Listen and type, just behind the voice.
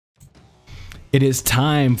It is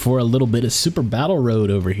time for a little bit of Super Battle Road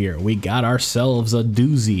over here. We got ourselves a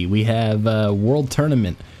doozy. We have a World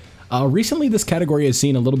Tournament. Recently, this category has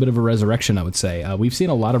seen a little bit of a resurrection, I would say. We've seen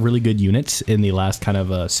a lot of really good units in the last kind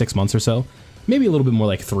of 6 months or so. Maybe a little bit more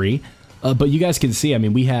like 3. But you guys can see, I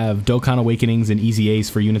mean, we have Dokkan Awakenings and Easy A's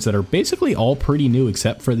for units that are basically all pretty new,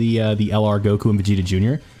 except for the LR Goku and Vegeta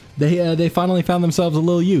Jr. They finally found themselves a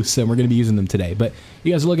little use, and we're going to be using them today. But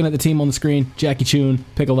you guys are looking at the team on the screen. Jackie Chun,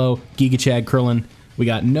 Piccolo, Giga Chad, Krillin. We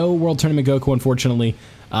got no World Tournament Goku, unfortunately,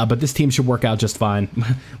 but this team should work out just fine.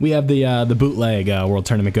 We have the bootleg World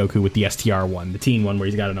Tournament Goku with the STR one, the teen one where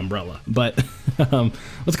he's got an umbrella. But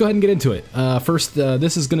let's go ahead and get into it. First,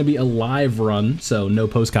 this is going to be a live run, so no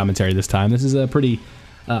post-commentary this time. This is a pretty,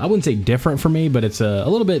 I wouldn't say different for me, but it's a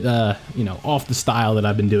little bit, you know, off the style that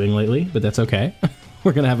I've been doing lately, but that's okay.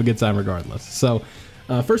 We're going to have a good time regardless. So,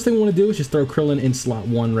 first thing we want to do is just throw Krillin in slot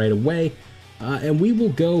 1 right away. And we will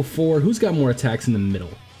go for, who's got more attacks in the middle?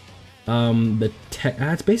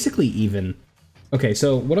 It's basically even. Okay,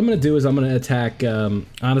 so what I'm going to do is I'm going to attack,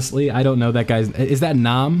 honestly, I don't know that guy's, is that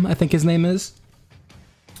Nam, I think his name is?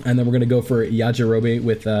 And then we're going to go for Yajirobe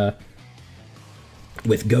with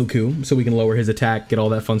Goku, so we can lower his attack, get all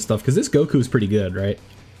that fun stuff, because this Goku is pretty good, right?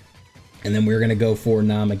 And then we're going to go for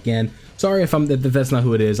Nam again. Sorry if that's not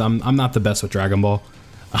who it is. I'm not the best with Dragon Ball.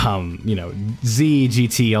 You know, Z,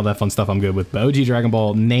 GT, all that fun stuff I'm good with. But OG Dragon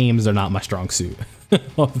Ball names are not my strong suit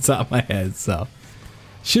off the top of my head. So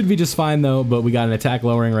should be just fine though. But we got an attack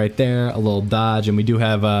lowering right there, a little dodge, and we do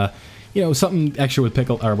have you know, something extra with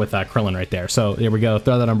Krillin right there. So there we go.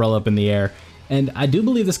 Throw that umbrella up in the air, and I do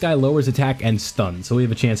believe this guy lowers attack and stun. So we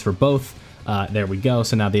have a chance for both. There we go.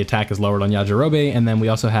 So now the attack is lowered on Yajirobe, and then we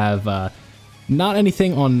also have not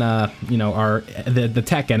anything on, you know, the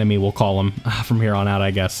tech enemy, we'll call him from here on out,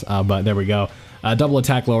 I guess. But there we go. Double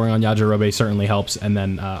attack lowering on Yajirobe certainly helps, and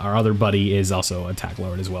then our other buddy is also attack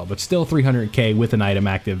lowered as well. But still 300k with an item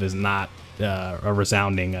active is not a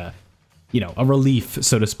resounding, you know, a relief,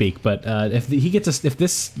 so to speak. But if he gets us, if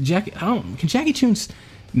this Jackie, can Jackie Chun's,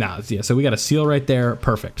 nah, yeah. So we got a seal right there,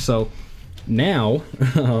 perfect. So now.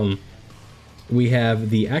 We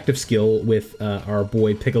have the active skill with our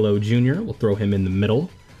boy Piccolo Jr. We'll throw him in the middle.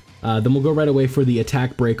 Then we'll go right away for the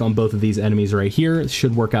attack break on both of these enemies right here. It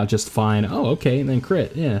should work out just fine. Oh, okay, and then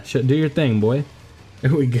crit. Yeah, do your thing, boy.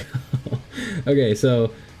 There we go. Okay,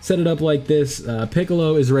 so set it up like this.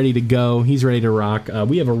 Piccolo is ready to go. He's ready to rock.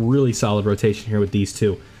 We have a really solid rotation here with these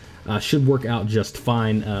two. Should work out just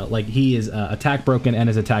fine. Like, he is attack broken and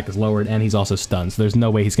his attack is lowered, and he's also stunned, so there's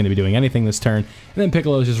no way he's going to be doing anything this turn. And then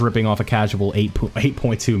Piccolo is just ripping off a casual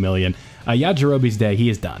 8.2 million. Yajirobe's day,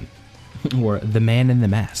 he is done. Or the man in the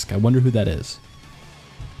mask. I wonder who that is.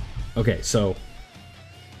 Okay, so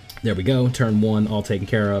there we go. Turn 1 all taken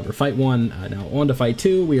care of. Or fight 1. Now on to fight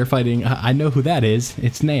 2. We are fighting, I know who that is.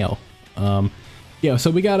 It's Nail. Yeah,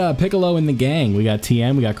 so we got Piccolo in the gang. We got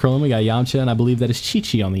TM, we got Krillin, we got Yamcha, and I believe that is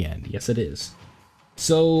Chi-Chi on the end. Yes, it is.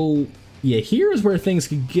 So, yeah, here's where things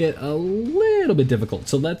could get a little bit difficult.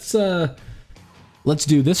 So let's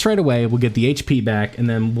do this right away. We'll get the HP back, and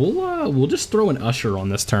then we'll just throw an Usher on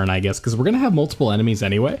this turn, I guess, because we're gonna have multiple enemies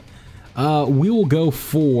anyway. We will go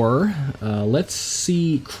for, let's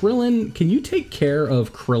see, Krillin. Can you take care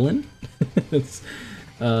of Krillin?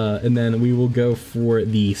 And then we will go for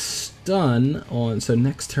the stun on, so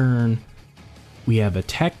next turn we have a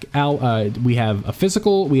tech out, we have a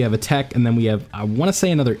physical, we have a tech, and then we have, I want to say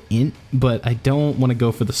another int, but I don't want to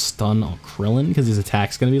go for the stun on Krillin because his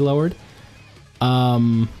attack's going to be lowered.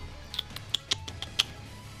 I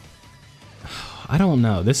don't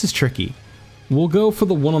know, this is tricky. We'll go for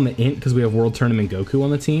the one on the int because we have World Tournament Goku on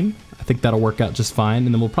the team. I think that'll work out just fine,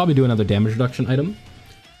 and then we'll probably do another damage reduction item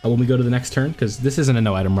when we go to the next turn, because this isn't a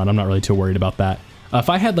no item run. I'm not really too worried about that. If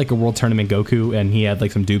I had like a World Tournament Goku and he had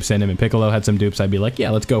like some dupes in him and Piccolo had some dupes, I'd be like, yeah,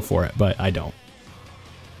 let's go for it, but I don't.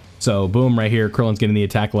 So boom, right here, Krillin's getting the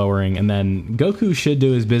attack lowering, and then Goku should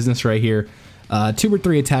do his business right here. 2 or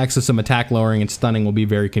 3 attacks with some attack lowering and stunning will be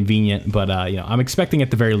very convenient, but you know, I'm expecting at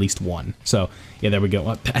the very least 1. So yeah, there we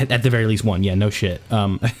go. At the very least 1, yeah, no shit.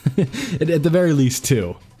 At the very least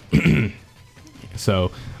 2.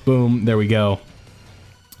 So boom, there we go.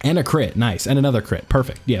 And a crit, nice, and another crit,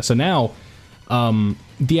 perfect. Yeah, so now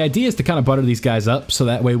the idea is to kind of butter these guys up so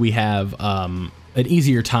that way we have an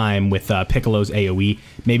easier time with Piccolo's AoE.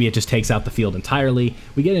 Maybe it just takes out the field entirely.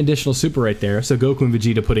 We get an additional super right there, so Goku and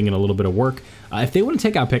Vegeta putting in a little bit of work. If they want to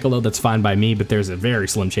take out Piccolo, that's fine by me, but there's a very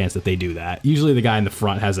slim chance that they do that. Usually the guy in the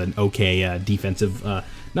front has an okay defensive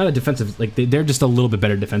not a defensive, like they're just a little bit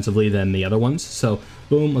better defensively than the other ones. So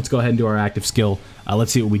boom, let's go ahead and do our active skill.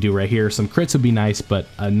 Let's see what we do right here. Some crits would be nice, but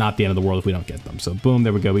not the end of the world if we don't get them. So boom,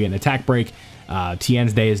 there we go. We get an attack break.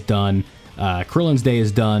 Tien's day is done. Krillin's day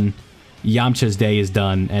is done. Yamcha's day is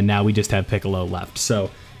done, and now we just have Piccolo left.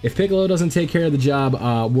 So if Piccolo doesn't take care of the job,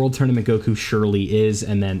 World Tournament Goku surely is,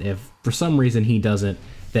 and then if for some reason he doesn't,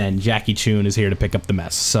 then Jackie Chun is here to pick up the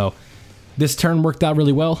mess. So this turn worked out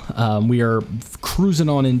really well. We are cruising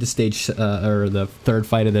on into stage, or the third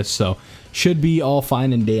fight of this, so should be all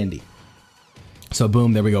fine and dandy. So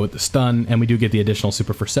boom, there we go with the stun, and we do get the additional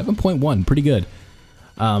super for 7.1, pretty good.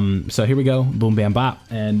 So here we go, boom, bam, bop,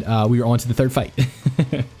 and we are on to the third fight.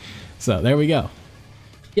 So there we go.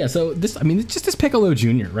 Yeah, so this, I mean, it's just this Piccolo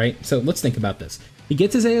Jr., right? So let's think about this. He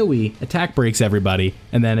gets his AoE, attack breaks everybody,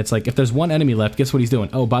 and then it's like, if there's one enemy left, guess what he's doing?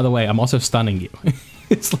 Oh, by the way, I'm also stunning you.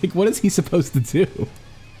 It's like, what is he supposed to do?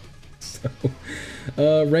 So,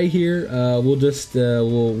 right here, we'll just,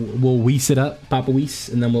 we'll Whis it up, pop a Whis,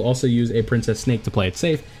 and then we'll also use a Princess Snake to play it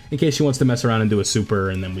safe, in case she wants to mess around and do a super,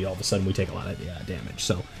 and then all of a sudden we take a lot of damage.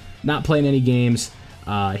 So, not playing any games.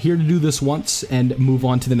 Here to do this once and move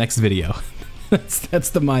on to the next video. that's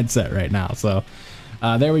the mindset right now. So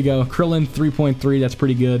there we go. Krillin 3.3, that's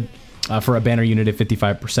pretty good for a banner unit at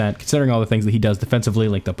 55%, considering all the things that he does defensively,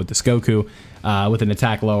 linked up with this Goku, with an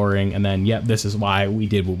attack lowering, and then, yep, this is why we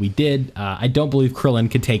did what we did. I don't believe Krillin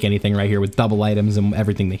could take anything right here with double items and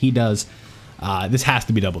everything that he does. This has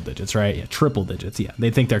to be double digits, right? Yeah, triple digits. Yeah,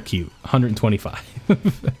 they think they're cute.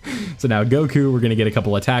 125. So now Goku, we're going to get a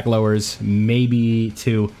couple attack lowers, maybe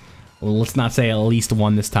two. Well, let's not say at least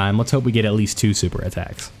one this time. Let's hope we get at least 2 super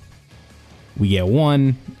attacks. We get 1,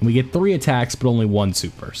 and we get 3 attacks, but only 1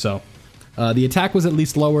 super. So the attack was at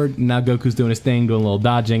least lowered. Now Goku's doing his thing, doing a little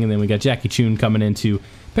dodging, and then we got Jackie Chun coming in to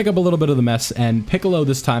pick up a little bit of the mess, and Piccolo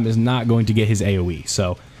this time is not going to get his AoE.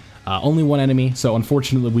 So only 1 enemy, so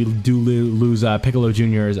unfortunately we do lose Piccolo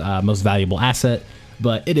Jr.'s most valuable asset,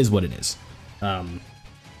 but it is what it is.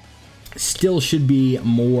 Still should be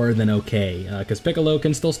more than okay, because Piccolo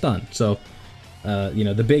can still stun. So, you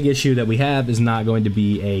know, the big issue that we have is not going to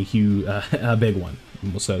be a huge, a big one,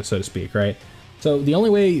 so to speak, right? So the only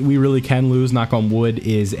way we really can lose, knock on wood,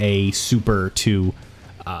 is a super to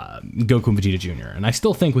Goku and Vegeta Jr. And I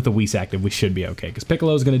still think with the Whis active, we should be okay, because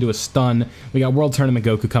Piccolo's going to do a stun. We got World Tournament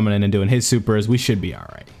Goku coming in and doing his supers. We should be all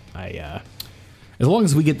right. As long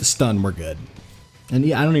as we get the stun, we're good. And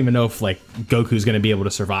yeah, I don't even know if like Goku's going to be able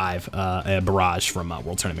to survive a barrage from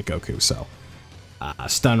World Tournament Goku. So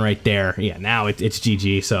stun right there. Yeah, now it's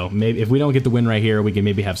GG. So maybe if we don't get the win right here, we can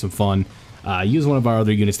maybe have some fun. Use one of our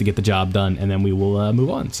other units to get the job done, and then we will move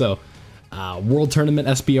on. So World Tournament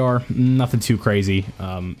SBR, nothing too crazy.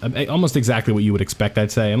 Almost exactly what you would expect, I'd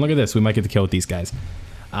say. And look at this, we might get the kill with these guys.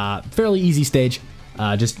 Fairly easy stage.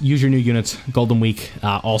 Just use your new units, Golden Week,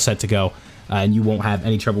 all set to go. And you won't have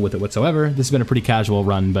any trouble with it whatsoever. This has been a pretty casual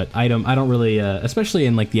run, but I don't really, especially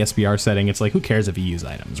in like the SBR setting, it's like, who cares if you use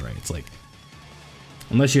items, right? It's like,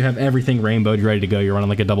 unless you have everything rainbowed, you're ready to go, you're running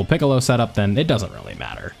like a double Piccolo setup, then it doesn't really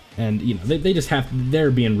matter. And, you know, they just have,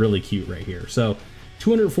 they're being really cute right here. So,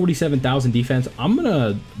 247,000 defense. I'm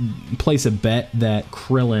gonna place a bet that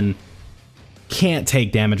Krillin can't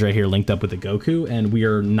take damage right here linked up with the Goku, and we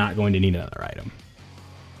are not going to need another item.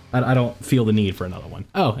 I don't feel the need for another one.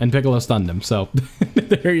 Oh, and Piccolo stunned him, so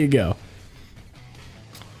there you go.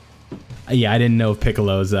 Yeah, I didn't know if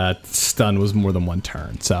Piccolo's stun was more than 1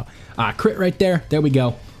 turn. So, crit right there. There we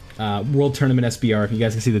go. World Tournament SBR. You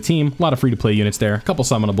guys can see the team. A lot of free-to-play units there. A couple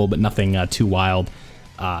summonable, but nothing too wild.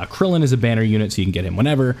 Krillin is a banner unit, so you can get him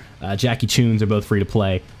whenever. Jackie Chun's are both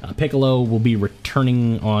free-to-play. Piccolo will be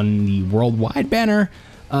returning on the worldwide banner.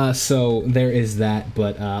 So there is that,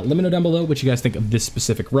 but let me know down below what you guys think of this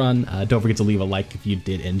specific run. Don't forget to leave a like if you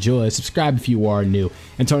did enjoy, subscribe if you are new,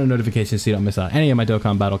 and turn on notifications so you don't miss out any of my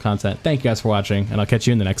Dokkan Battle content. Thank you guys for watching, and I'll catch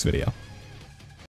you in the next video.